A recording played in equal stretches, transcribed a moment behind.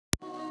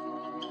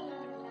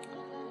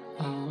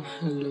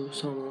Hello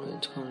summer,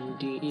 it's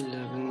currently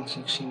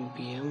 11:16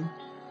 p.m.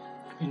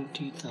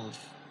 20th of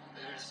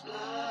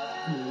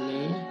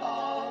May.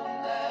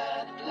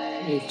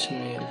 It's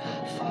May,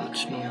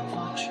 it's not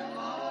March.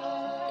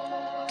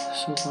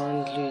 So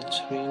currently it's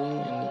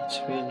raining and it's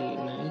really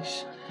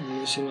nice.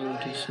 I'm listening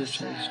to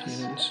Suicide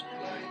Students,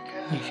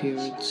 my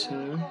favorite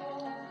singer.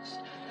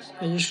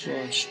 I just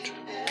watched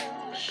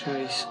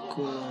Twice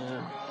Go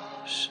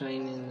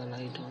Shine in the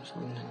Light or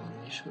something on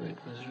the show. It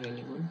was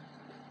really good.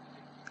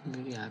 I'm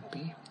very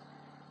happy.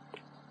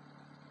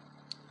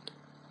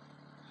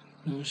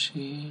 No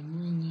shade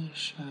in the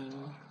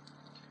shadow.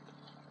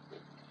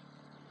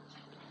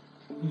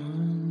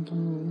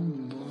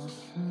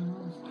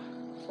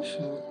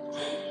 So,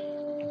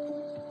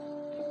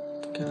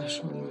 cash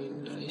on my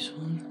dice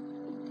on.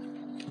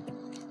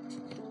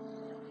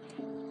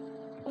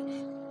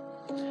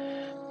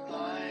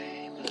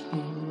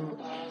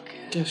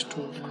 Just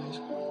two dice.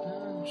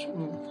 I'm so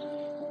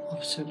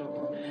upset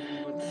about it,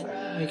 but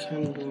I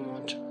can't do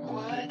much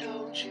about it.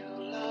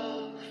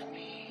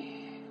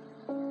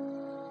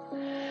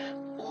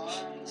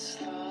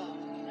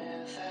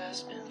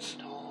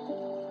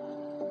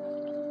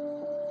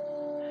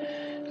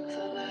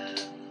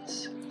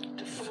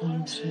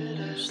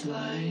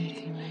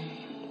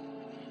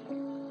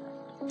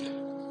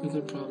 You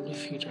could probably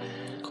feed on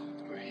milk.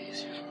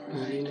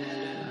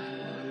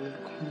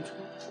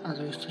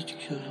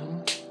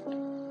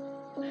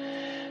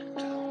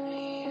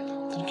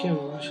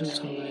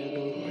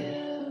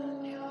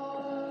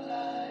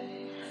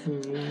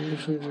 You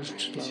should just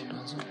chill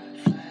out.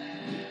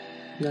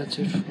 That's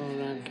it for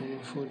Rant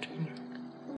number 14.